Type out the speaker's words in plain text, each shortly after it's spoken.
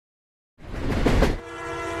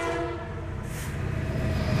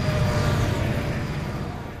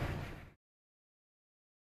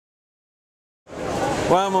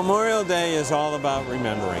Well, Memorial Day is all about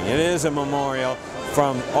remembering. It is a memorial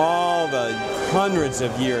from all the hundreds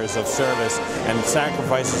of years of service and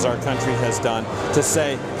sacrifices our country has done to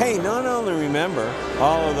say, hey, not only remember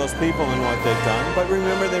all of those people and what they've done, but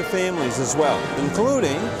remember their families as well,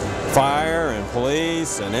 including fire and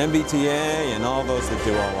police and MBTA and all those that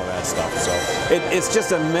do all of that stuff. So it's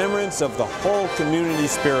just a remembrance of the whole community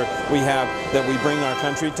spirit we have that we bring our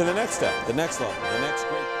country to the next step, the next level, the next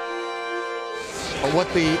great.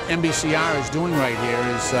 What the MBCR is doing right here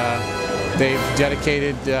is they've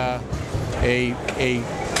dedicated a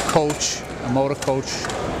coach, a motor coach,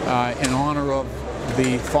 in honor of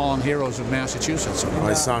the fallen heroes of Massachusetts.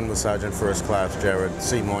 My son was Sergeant First Class Jared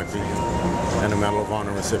C. Moife, and a Medal of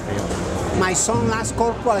Honor recipient. My son, Last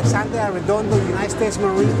Corporal Alexander Arredondo, United States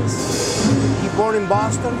Marines. He born in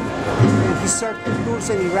Boston, and he served 2 tours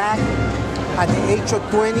in Iraq. At the age of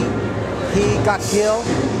 20, he got killed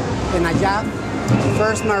in Najaf.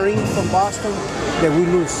 First Marine from Boston that we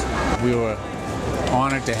lose. We were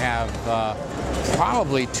honored to have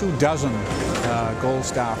probably 24 Gold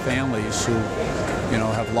Star families who,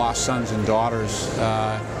 have lost sons and daughters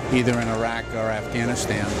either in Iraq or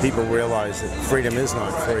Afghanistan. People realize that freedom is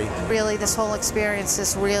not free. Really, this whole experience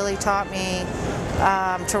has really taught me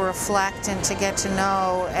to reflect and to get to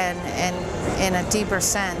know and in a deeper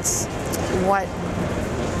sense what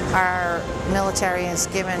our military has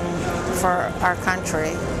given for our country.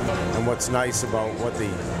 And what's nice about what the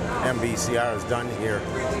MBCR has done here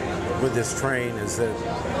with this train is that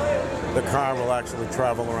the car will actually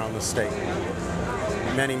travel around the state.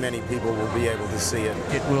 Many, many people will be able to see it.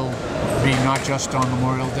 It will be not just on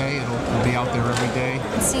Memorial Day, it'll be out there every day.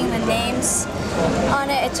 Seeing the names on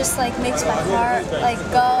it, it just makes my heart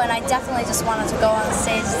go, and I definitely just wanted to go on the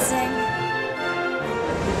stage and sing.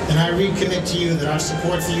 And I recommit to you that our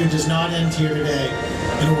support for you does not end here today,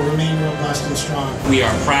 and will remain robust and strong. We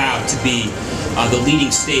are proud to be the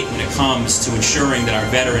leading state when it comes to ensuring that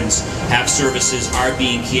our veterans have services, are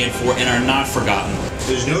being cared for, and are not forgotten.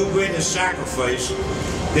 There's no greater sacrifice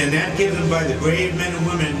than that given by the brave men and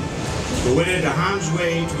women who went into harm's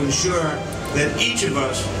way to ensure that each of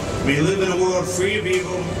us may live in a world free of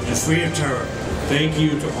evil and free of terror. Thank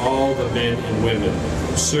you to all the men and women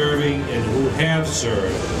serving and who have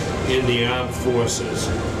served in the armed forces.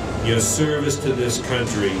 Your service to this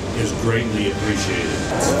country is greatly appreciated.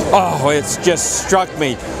 Oh, it's just struck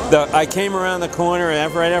me. I came around the corner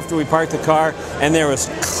right after we parked the car, and there was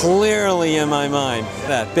clearly in my mind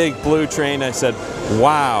that big blue train. I said,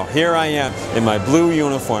 wow, here I am in my blue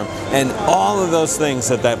uniform, and all of those things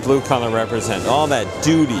that blue color represent, all that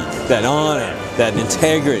duty, that honor, that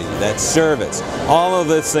integrity, that service, all of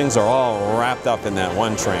those things are all wrapped up in that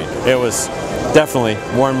one train. It was definitely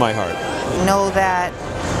warmed my heart. Know that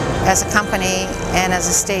as a company and as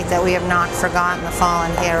a state that we have not forgotten the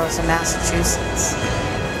fallen heroes of Massachusetts.